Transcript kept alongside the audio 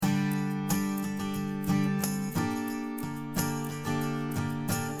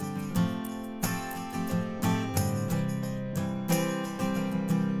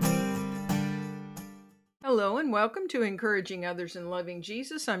Hello and welcome to Encouraging Others and Loving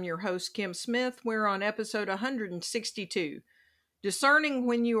Jesus. I'm your host, Kim Smith. We're on episode 162, Discerning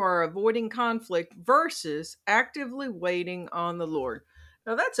When You Are Avoiding Conflict versus Actively Waiting on the Lord.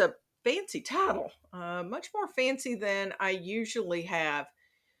 Now, that's a fancy title, much more fancy than I usually have.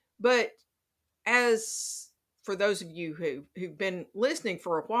 But as for those of you who've been listening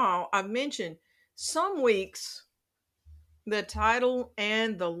for a while, I've mentioned some weeks the title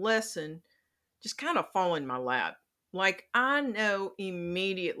and the lesson just kind of fall in my lap. Like I know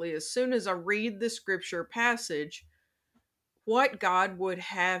immediately, as soon as I read the scripture passage, what God would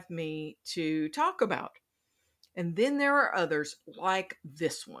have me to talk about. And then there are others like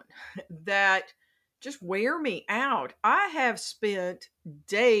this one that just wear me out. I have spent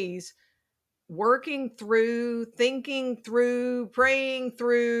days working through, thinking through, praying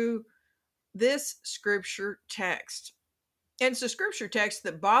through this scripture text. And it's a scripture text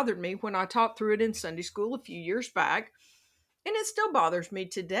that bothered me when I taught through it in Sunday school a few years back. And it still bothers me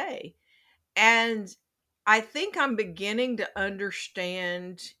today. And I think I'm beginning to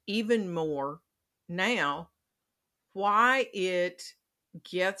understand even more now why it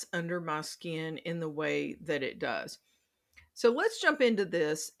gets under my skin in the way that it does. So let's jump into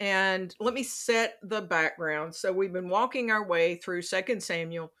this and let me set the background. So we've been walking our way through Second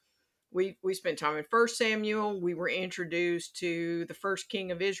Samuel. We spent time in First Samuel. We were introduced to the first king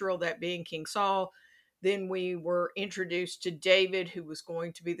of Israel, that being King Saul. Then we were introduced to David, who was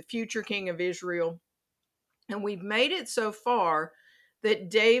going to be the future king of Israel. And we've made it so far that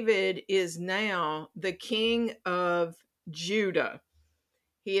David is now the king of Judah.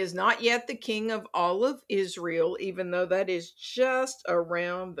 He is not yet the king of all of Israel, even though that is just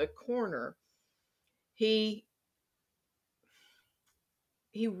around the corner. He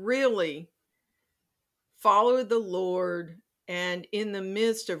really followed the Lord, and in the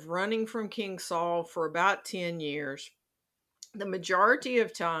midst of running from King Saul for about 10 years, the majority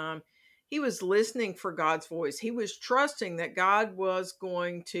of time he was listening for God's voice. He was trusting that God was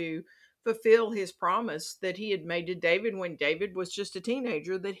going to fulfill his promise that he had made to David when David was just a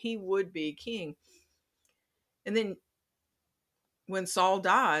teenager, that he would be king. And then when Saul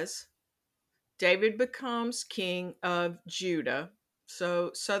dies, David becomes king of Judah,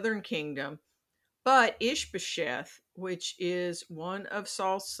 so southern kingdom. But Ishbosheth, which is one of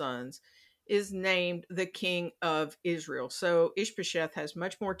Saul's sons, is named the king of Israel. So Ishbosheth has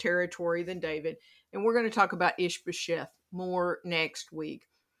much more territory than David. And we're going to talk about Ishbosheth more next week.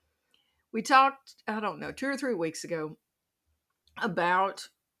 We talked, I don't know, 2 or 3 weeks ago about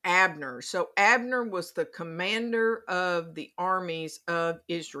Abner. So Abner was the commander of the armies of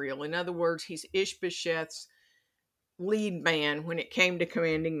Israel. In other words, he's Ishbosheth's lead man when it came to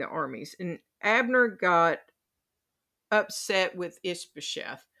commanding the armies. And Abner got upset with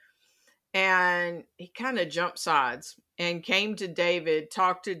Ishbosheth, and he kind of jumped sides and came to David,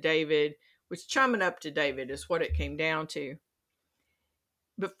 talked to David, was chumming up to David is what it came down to.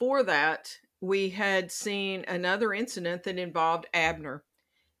 Before that, we had seen another incident that involved Abner.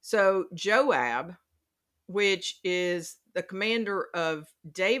 So Joab, which is the commander of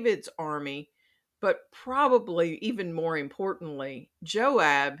David's army, but probably even more importantly,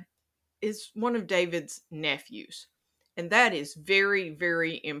 Joab is one of David's nephews. And that is very,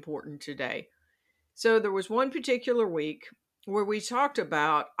 very important today. So there was one particular week where we talked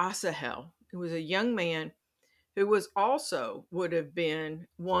about Asahel, who was a young man who was also would have been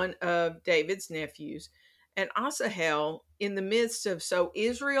one of David's nephews. And Asahel, in the midst of, so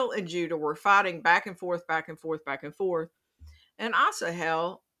Israel and Judah were fighting back and forth, back and forth, back and forth. And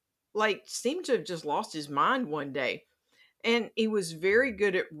Asahel, like, seemed to have just lost his mind one day. And he was very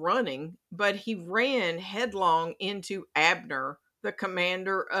good at running, but he ran headlong into Abner, the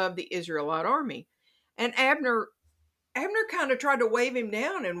commander of the Israelite army. And Abner kind of tried to wave him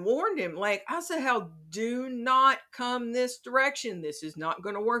down and warned him, like, Asahel, do not come this direction. This is not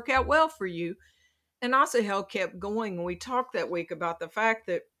going to work out well for you. And Asahel kept going. And we talked that week about the fact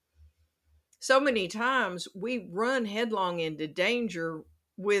that so many times we run headlong into danger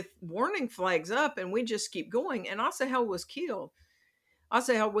with warning flags up and we just keep going. And Asahel was killed.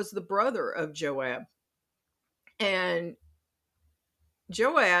 Asahel was the brother of Joab. And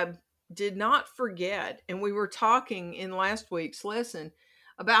Joab did not forget. And we were talking in last week's lesson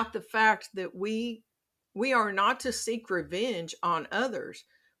about the fact that we are not to seek revenge on others,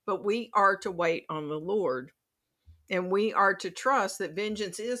 but we are to wait on the Lord. And we are to trust that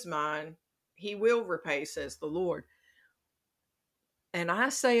vengeance is mine. He will repay, says the Lord. And I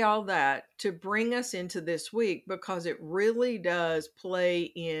say all that to bring us into this week because it really does play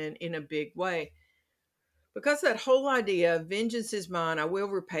in a big way. Because that whole idea of vengeance is mine, I will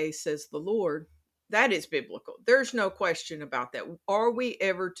repay, says the Lord. That is biblical. There's no question about that. Are we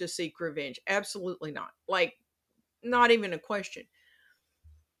ever to seek revenge? Absolutely not. Like, not even a question.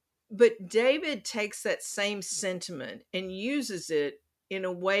 But David takes that same sentiment and uses it in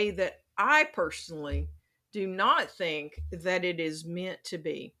a way that I personally do not think that it is meant to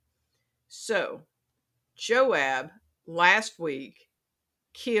be. So, Joab last week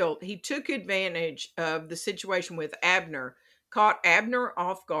he took advantage of the situation with Abner, caught Abner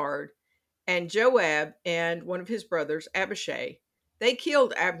off guard, and Joab and one of his brothers, Abishai, they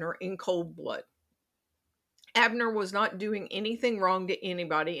killed Abner in cold blood. Abner was not doing anything wrong to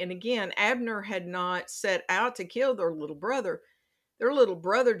anybody. And again, Abner had not set out to kill their little brother. Their little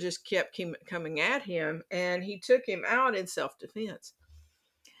brother just kept coming at him, and he took him out in self defense.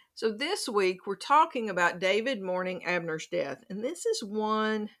 So this week, we're talking about David mourning Abner's death. And this is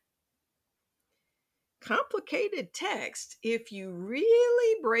one complicated text if you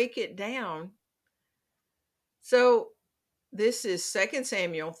really break it down. So this is 2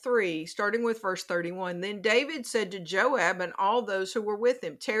 Samuel 3, starting with verse 31. Then David said to Joab and all those who were with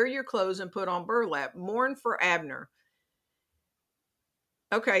him, tear your clothes and put on burlap, mourn for Abner.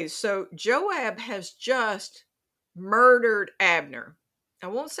 Okay, so Joab has just murdered Abner. I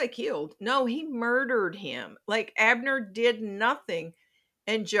won't say killed. No, he murdered him. Like Abner did nothing,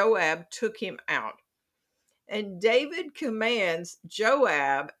 and Joab took him out. And David commands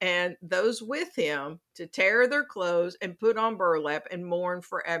Joab and those with him to tear their clothes and put on burlap and mourn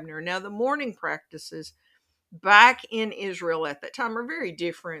for Abner. Now, the mourning practices back in Israel at that time are very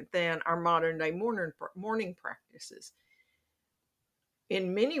different than our modern day mourning practices.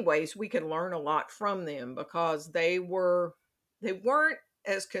 In many ways, we can learn a lot from them because they weren't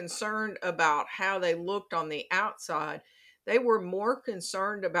as concerned about how they looked on the outside. They were more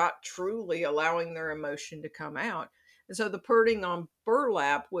concerned about truly allowing their emotion to come out. And so the putting on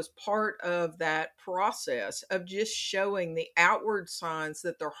burlap was part of that process of just showing the outward signs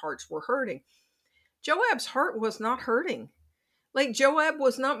that their hearts were hurting. Joab's heart was not hurting. Like Joab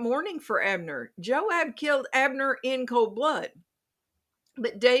was not mourning for Abner. Joab killed Abner in cold blood.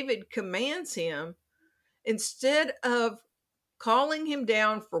 But David commands him, instead of calling him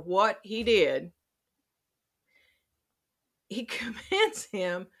down for what he did, he commands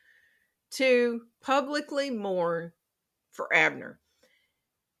him to publicly mourn for Abner.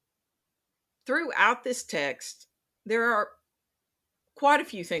 Throughout this text, there are quite a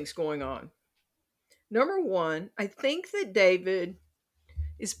few things going on. Number one, I think that David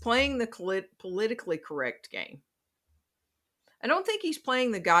is playing the politically correct game. I don't think he's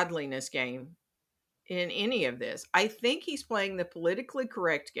playing the godliness game in any of this. I think he's playing the politically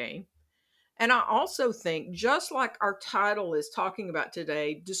correct game. And I also think, just like our title is talking about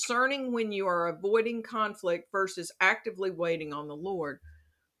today, discerning when you are avoiding conflict versus actively waiting on the Lord,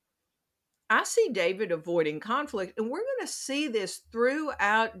 I see David avoiding conflict, and we're going to see this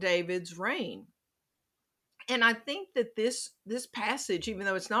throughout David's reign. And I think that this passage, even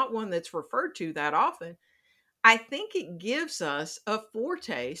though it's not one that's referred to that often, I think it gives us a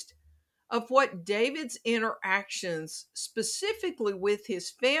foretaste of what David's interactions, specifically with his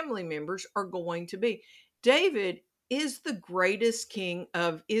family members, are going to be. David is the greatest king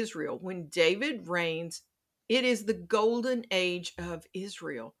of Israel. When David reigns, it is the golden age of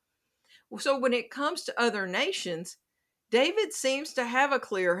Israel. So when it comes to other nations, David seems to have a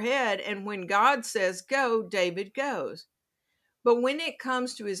clear head, and when God says go, David goes. But when it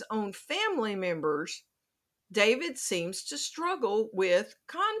comes to his own family members, David seems to struggle with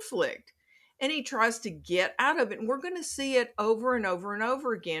conflict, and he tries to get out of it. And we're going to see it over and over and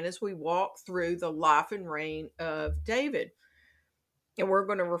over again as we walk through the life and reign of David. And we're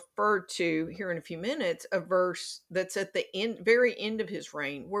going to refer to here in a few minutes a verse that's at the very end of his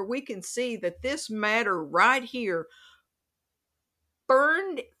reign, where we can see that this matter right here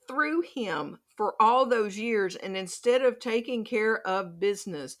burned through him for all those years. And instead of taking care of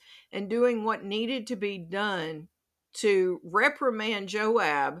business and doing what needed to be done to reprimand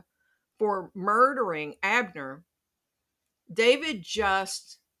Joab for murdering Abner, David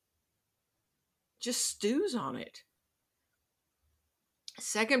just stews on it.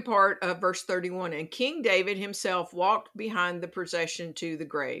 Second part of verse 31, and King David himself walked behind the procession to the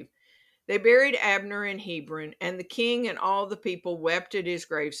grave. They buried Abner in Hebron, and the king and all the people wept at his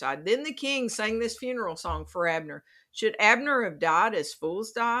graveside. Then the king sang this funeral song for Abner. Should Abner have died as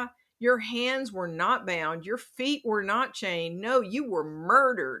fools die? Your hands were not bound, your feet were not chained. No, you were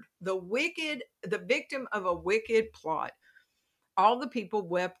murdered, the victim of a wicked plot. All the people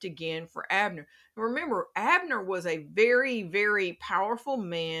wept again for Abner. Remember, Abner was a very, very powerful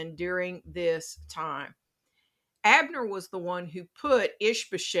man during this time. Abner was the one who put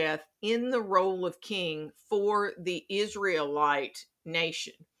Ishbosheth in the role of king for the Israelite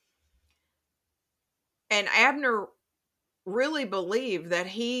nation. And Abner really believed that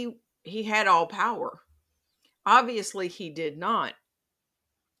he had all power. Obviously, he did not.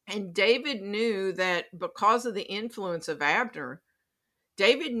 And David knew that because of the influence of Abner,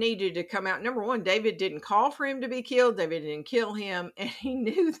 David needed to come out. Number one, David didn't call for him to be killed. David didn't kill him. And he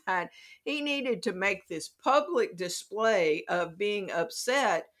knew that he needed to make this public display of being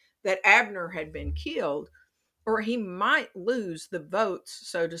upset that Abner had been killed, or he might lose the votes,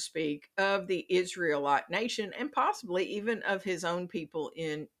 so to speak, of the Israelite nation and possibly even of his own people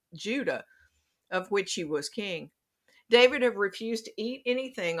in Judah, of which he was king. David had refused to eat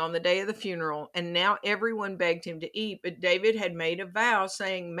anything on the day of the funeral, and now everyone begged him to eat. But David had made a vow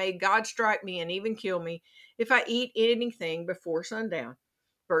saying, "May God strike me and even kill me if I eat anything before sundown."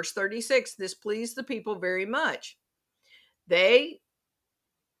 Verse 36, this pleased the people very much. They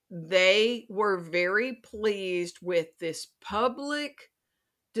were very pleased with this public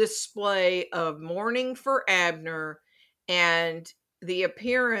display of mourning for Abner and the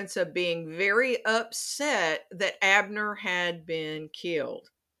appearance of being very upset that Abner had been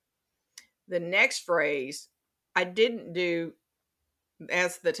killed. The next phrase I didn't do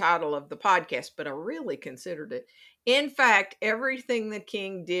as the title of the podcast, but I really considered it. In fact, everything the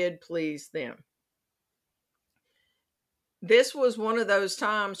king did pleased them. This was one of those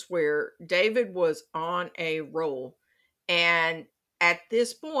times where David was on a roll. And at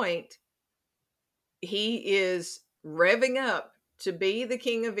this point, he is revving up to be the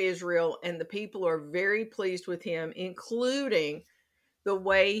king of Israel, and the people are very pleased with him, including the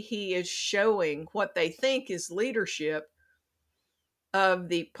way he is showing what they think is leadership of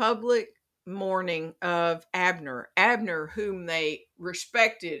the public mourning of Abner. Abner, whom they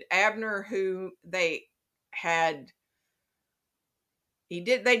respected, Abner, who they had. They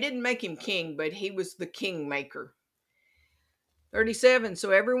didn't make him king, but he was the kingmaker. 37,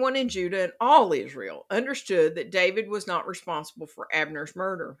 so everyone in Judah and all Israel understood that David was not responsible for Abner's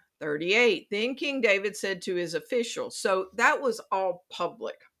murder. 38, then King David said to his officials, so that was all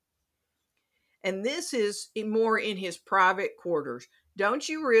public. And this is more in his private quarters. Don't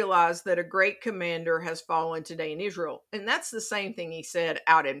you realize that a great commander has fallen today in Israel? And that's the same thing he said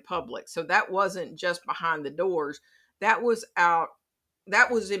out in public. So that wasn't just behind the doors. That was out.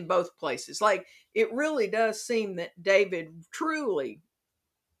 That was in both places. Like, it really does seem that David truly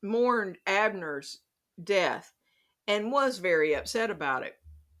mourned Abner's death and was very upset about it.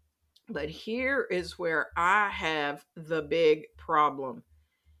 But here is where I have the big problem.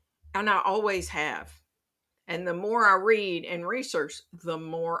 And I always have. And the more I read and research, the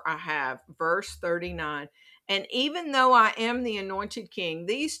more I have. Verse 39. And even though I am the anointed king,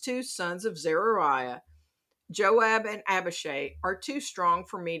 these two sons of Zeruiah, Joab and Abishai, are too strong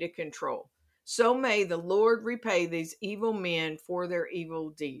for me to control. So may the Lord repay these evil men for their evil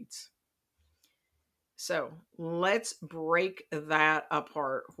deeds. So let's break that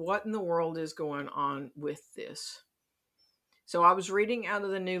apart. What in the world is going on with this? So I was reading out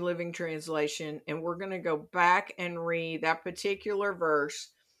of the New Living Translation, and we're going to go back and read that particular verse,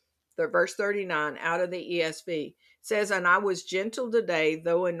 the verse 39 out of the ESV. It says, and I was gentle today,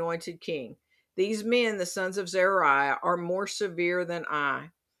 though anointed king. These men, the sons of Zeruiah, are more severe than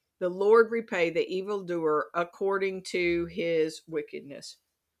I. The Lord repay the evildoer according to his wickedness.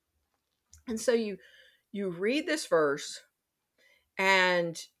 And so you read this verse,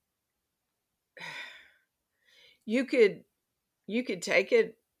 and you could take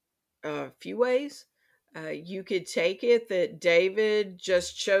it a few ways. You could take it that David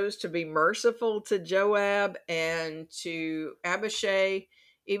just chose to be merciful to Joab and to Abishai,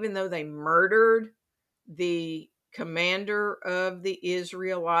 even though they murdered the commander of the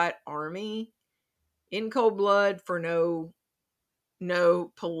Israelite army in cold blood for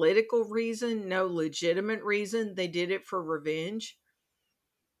no political reason, no legitimate reason. They did it for revenge.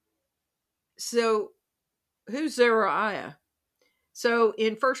 So who's Zeruiah? So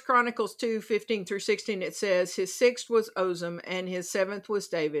in 1 Chronicles 2:15-16, it says, his sixth was Ozem, and his seventh was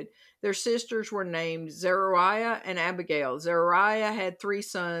David. Their sisters were named Zeruiah and Abigail. Zeruiah had three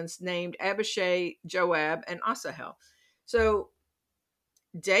sons named Abishai, Joab, and Asahel. So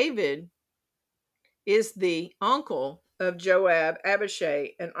David is the uncle of Joab,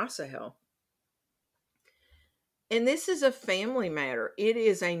 Abishai, and Asahel. And this is a family matter. It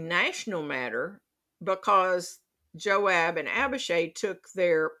is a national matter because Joab and Abishai took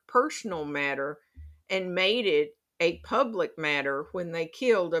their personal matter and made it a public matter when they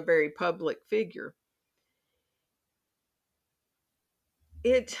killed a very public figure.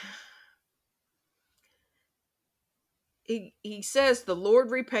 he says, the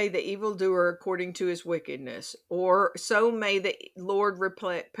Lord repay the evildoer according to his wickedness, or so may the Lord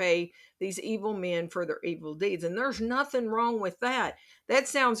repay these evil men for their evil deeds. And there's nothing wrong with that. That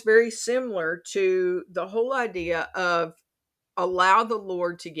sounds very similar to the whole idea of allow the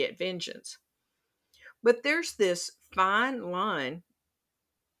Lord to get vengeance. But there's this fine line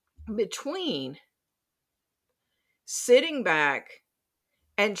between sitting back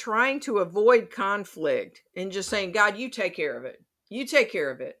and trying to avoid conflict and just saying, God, you take care of it. You take care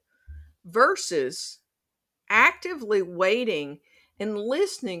of it. Versus actively waiting and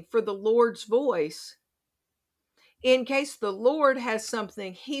listening for the Lord's voice in case the Lord has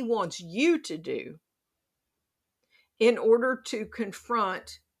something he wants you to do in order to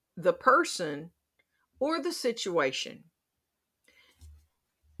confront the person or the situation.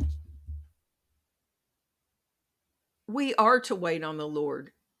 We are to wait on the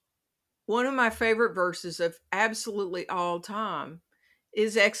Lord. One of my favorite verses of absolutely all time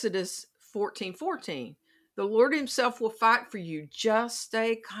is Exodus 14:14. The Lord himself will fight for you. Just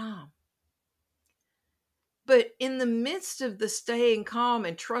stay calm. But in the midst of the staying calm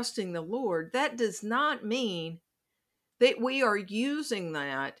and trusting the Lord, that does not mean that we are using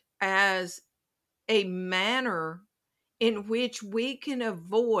that as a manner in which we can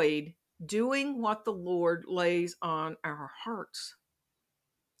avoid doing what the Lord lays on our hearts.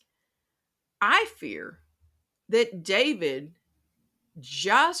 I fear that David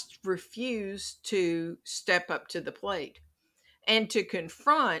just refused to step up to the plate and to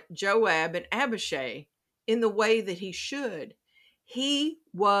confront Joab and Abishai in the way that he should. He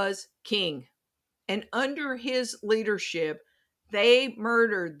was king, and under his leadership, they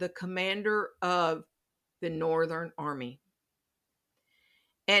murdered the commander of the Northern Army.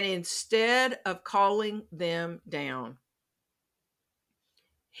 And instead of calling them down,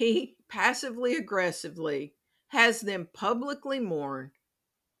 he passively aggressively has them publicly mourn,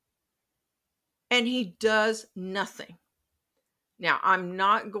 and he does nothing. Now, I'm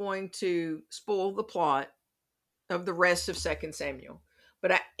not going to spoil the plot of the rest of 2 Samuel,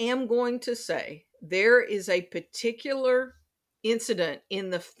 but I am going to say there is a particular incident in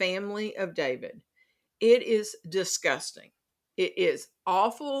the family of David. It is disgusting. It is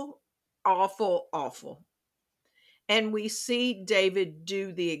awful, awful, awful. And we see David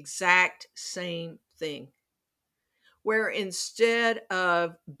do the exact same thing, where instead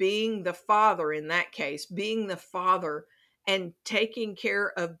of being the father, in that case, being the father and taking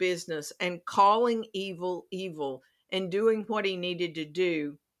care of business and calling evil evil and doing what he needed to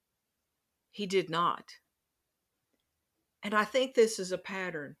do, he did not. And I think this is a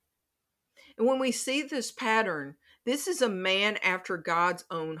pattern. And when we see this pattern, this is a man after God's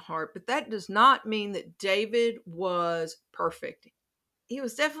own heart. But that does not mean that David was perfect. He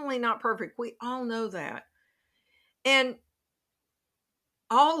was definitely not perfect. We all know that. And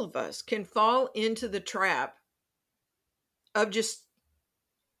all of us can fall into the trap of just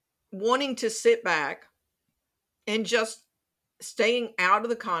wanting to sit back and just staying out of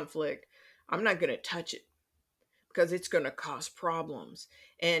the conflict. I'm not going to touch it because it's going to cause problems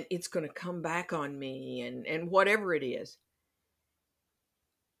and it's going to come back on me and whatever it is.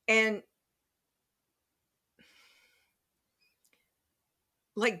 And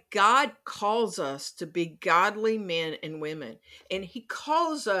like God calls us to be godly men and women, and he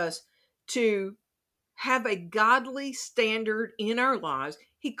calls us to have a godly standard in our lives.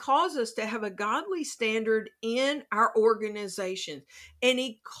 He calls us to have a godly standard in our organizations, and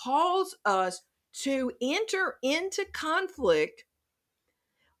he calls us to enter into conflict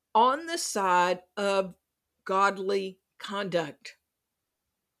on the side of godly conduct.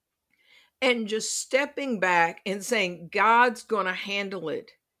 And just stepping back and saying, God's going to handle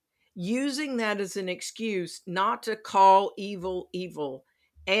it. Using that as an excuse not to call evil evil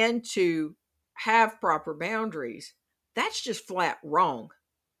and to have proper boundaries. That's just flat wrong.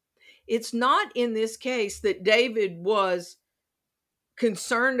 It's not in this case that David was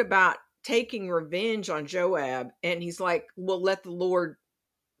concerned about taking revenge on Joab and he's like, well, let the Lord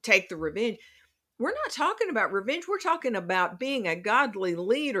take the revenge. We're not talking about revenge. We're talking about being a godly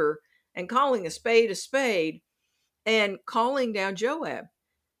leader and calling a spade and calling down Joab.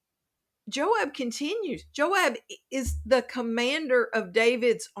 Joab continues. Joab is the commander of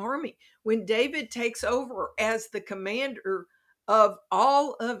David's army. When David takes over as the commander of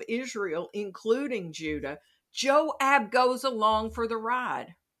all of Israel, including Judah, Joab goes along for the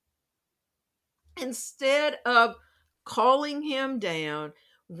ride. Instead of calling him down,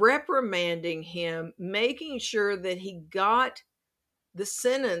 reprimanding him, making sure that he got the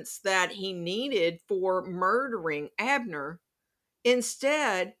sentence that he needed for murdering Abner,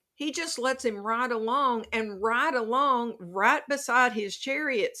 instead, He just lets him ride along right beside his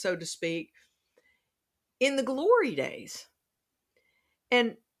chariot, so to speak, in the glory days.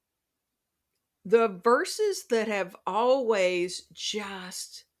 And the verses that have always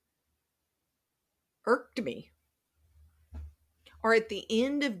just irked me are at the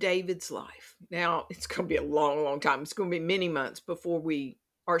end of David's life. Now, it's going to be a long, long time. It's going to be many months before we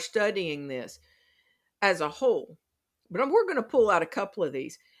are studying this as a whole. But we're going to pull out a couple of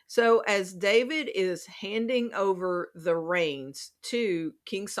these. So, as David is handing over the reins to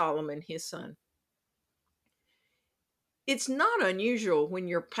King Solomon, his son, it's not unusual when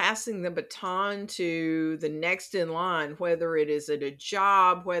you're passing the baton to the next in line, whether it is at a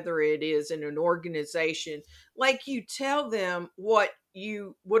job, whether it is in an organization, like you tell them what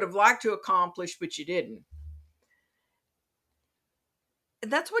you would have liked to accomplish, but you didn't.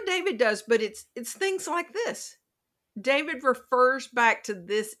 That's what David does, but it's things like this. David refers back to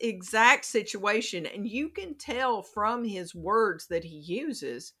this exact situation, and you can tell from his words that he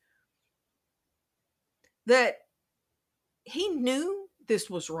uses that he knew this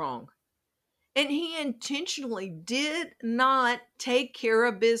was wrong. And he intentionally did not take care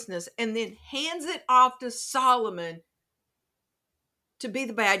of business and then hands it off to Solomon to be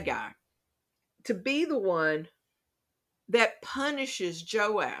the bad guy, to be the one that punishes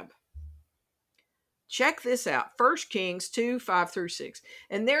Joab. Check this out. 1 Kings 2, 5 through 6.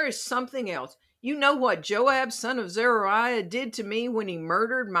 And there is something else. You know what Joab, son of Zeruiah, did to me when he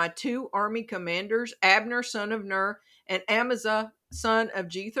murdered my 2 army commanders, Abner, son of Ner, and Amasa, son of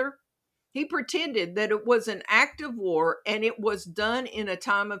Jether? He pretended that it was an act of war and it was done in a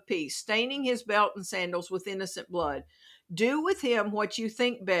time of peace, staining his belt and sandals with innocent blood. Do with him what you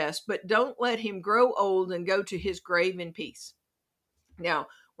think best, but don't let him grow old and go to his grave in peace. Now,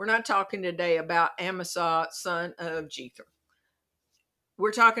 we're not talking today about Amasa, son of Jether.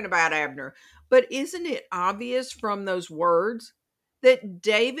 We're talking about Abner. But isn't it obvious from those words that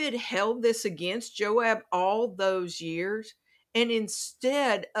David held this against Joab all those years? And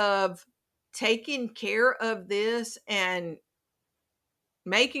instead of taking care of this and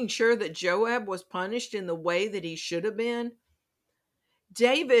making sure that Joab was punished in the way that he should have been,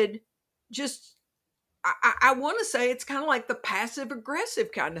 David just, I want to say it's kind of like the passive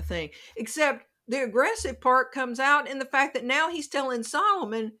aggressive kind of thing, except the aggressive part comes out in the fact that now he's telling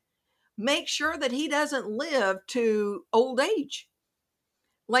Solomon, make sure that he doesn't live to old age.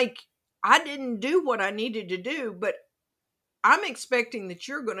 Like, I didn't do what I needed to do, but I'm expecting that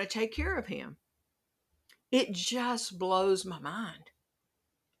you're going to take care of him. It just blows my mind.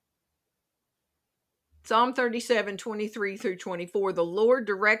 Psalm 37, 23 through 24. The Lord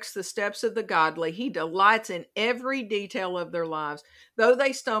directs the steps of the godly. He delights in every detail of their lives. Though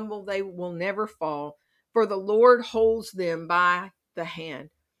they stumble, they will never fall, for the Lord holds them by the hand.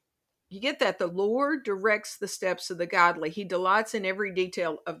 You get that? The Lord directs the steps of the godly. He delights in every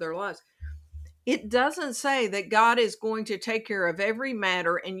detail of their lives. It doesn't say that God is going to take care of every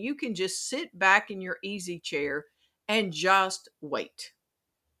matter and you can just sit back in your easy chair and just wait.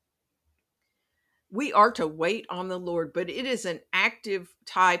 We are to wait on the Lord, but it is an active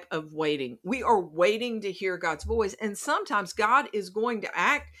type of waiting. We are waiting to hear God's voice, and sometimes God is going to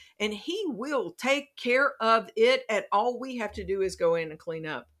act and he will take care of it, and all we have to do is go in and clean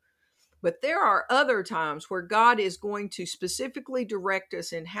up. But there are other times where God is going to specifically direct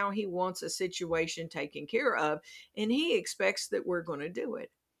us in how he wants a situation taken care of, and he expects that we're going to do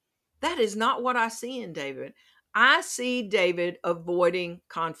it. That is not what I see in David. I see David avoiding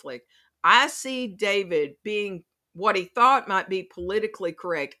conflict. I see David being what he thought might be politically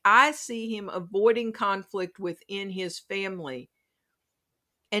correct. I see him avoiding conflict within his family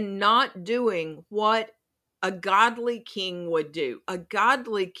and not doing what a godly king would do. A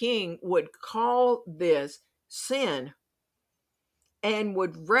godly king would call this sin and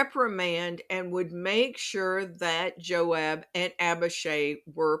would reprimand and would make sure that Joab and Abishai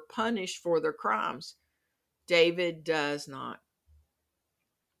were punished for their crimes. David does not.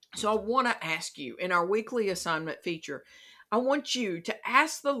 So I want to ask you in our weekly assignment feature, I want you to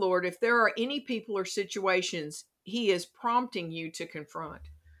ask the Lord if there are any people or situations he is prompting you to confront.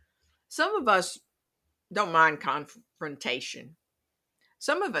 Some of us don't mind confrontation.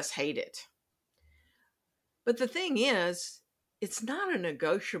 Some of us hate it. But the thing is, it's not a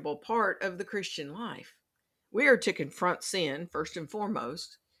negotiable part of the Christian life. We are to confront sin first and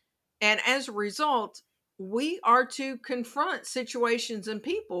foremost. And as a result, we are to confront situations and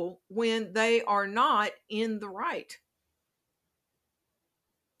people when they are not in the right.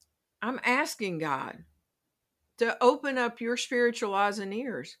 I'm asking God to open up your spiritual eyes and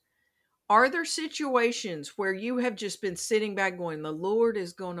ears. Are there situations where you have just been sitting back going, the Lord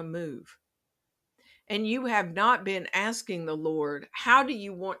is going to move? And you have not been asking the Lord, how do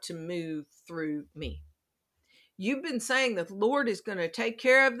you want to move through me? You've been saying that the Lord is going to take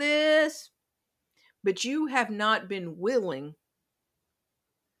care of this, but you have not been willing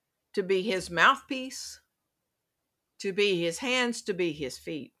to be his mouthpiece, to be his hands, to be his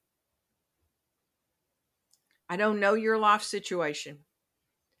feet. I don't know your life situation,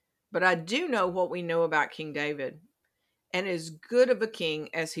 but I do know what we know about King David. And as good of a king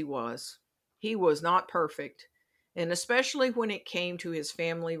as he was not perfect, and especially when it came to his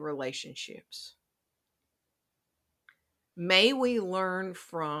family relationships. May we learn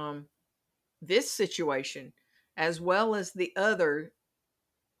from this situation as well as the other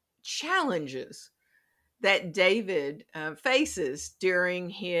challenges that David faces during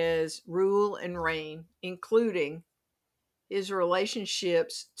his rule and reign, including his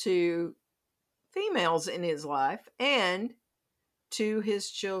relationships to females in his life and to his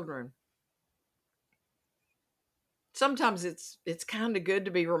children. Sometimes it's kind of good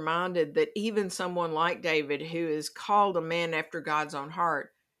to be reminded that even someone like David, who is called a man after God's own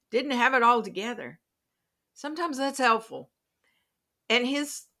heart, didn't have it all together. Sometimes that's helpful. And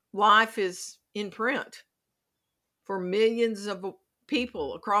his life is in print for millions of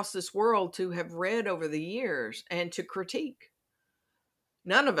people across this world to have read over the years and to critique.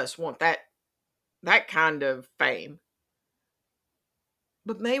 None of us want that kind of fame.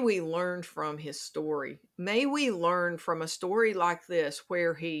 But may we learn from his story. May we learn from a story like this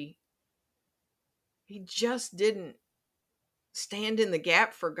where he just didn't stand in the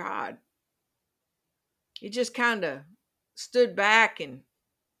gap for God. He just kind of stood back and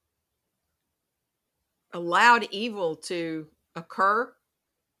allowed evil to occur,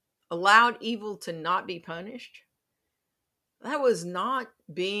 allowed evil to not be punished. That was not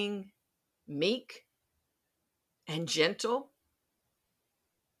being meek and gentle.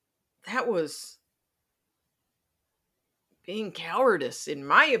 That was being cowardice, in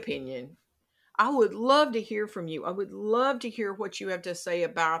my opinion. I would love to hear from you. I would love to hear what you have to say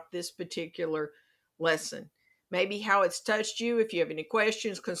about this particular lesson. Maybe how it's touched you. If you have any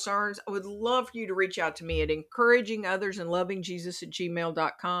questions, concerns, I would love for you to reach out to me at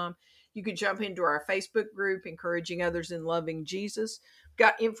encouragingothersandlovingjesus@gmail.com. You can jump into our Facebook group, Encouraging Others in Loving Jesus.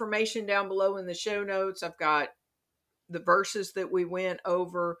 Got information down below in the show notes. I've got the verses that we went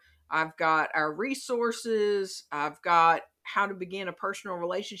over. I've got our resources. I've got how to begin a personal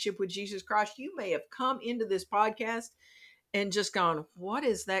relationship with Jesus Christ. You may have come into this podcast and just gone, what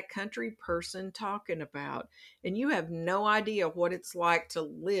is that country person talking about? And you have no idea what it's like to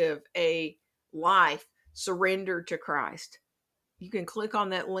live a life surrendered to Christ. You can click on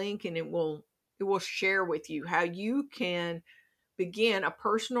that link and it will share with you how you can begin a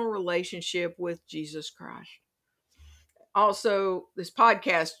personal relationship with Jesus Christ. Also, this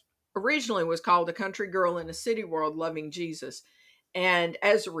podcast originally was called A Country Girl in a City World Loving Jesus. And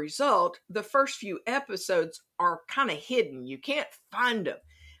as a result, the first few episodes are kind of hidden. You can't find them.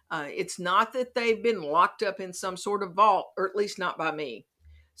 It's not that they've been locked up in some sort of vault, or at least not by me.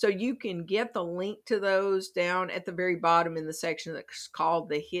 So you can get the link to those down at the very bottom in the section that's called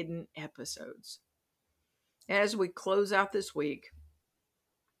the hidden episodes. As we close out this week,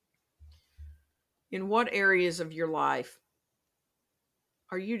 in what areas of your life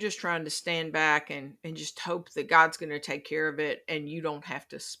are you just trying to stand back and just hope that God's going to take care of it and you don't have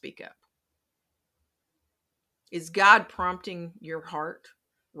to speak up? Is God prompting your heart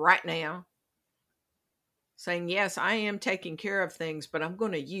right now? Saying, yes, I am taking care of things, but I'm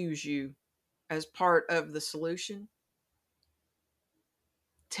going to use you as part of the solution?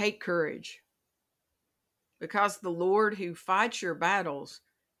 Take courage, because the Lord who fights your battles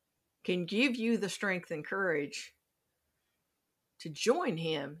can give you the strength and courage to join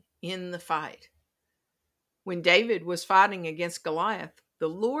him in the fight. When David was fighting against Goliath, the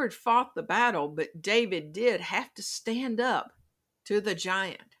Lord fought the battle, but David did have to stand up to the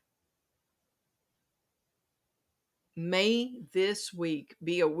giant. May this week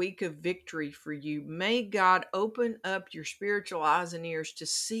be a week of victory for you. May God open up your spiritual eyes and ears to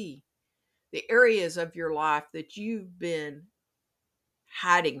see the areas of your life that you've been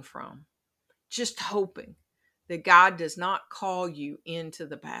hiding from, just hoping that God does not call you into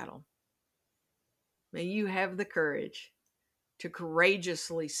the battle. May you have the courage to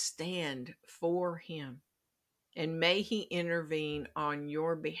courageously stand for him, and may he intervene on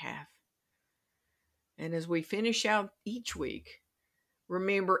your behalf. And as we finish out each week,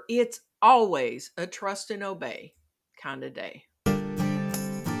 remember, it's always a trust and obey kind of day.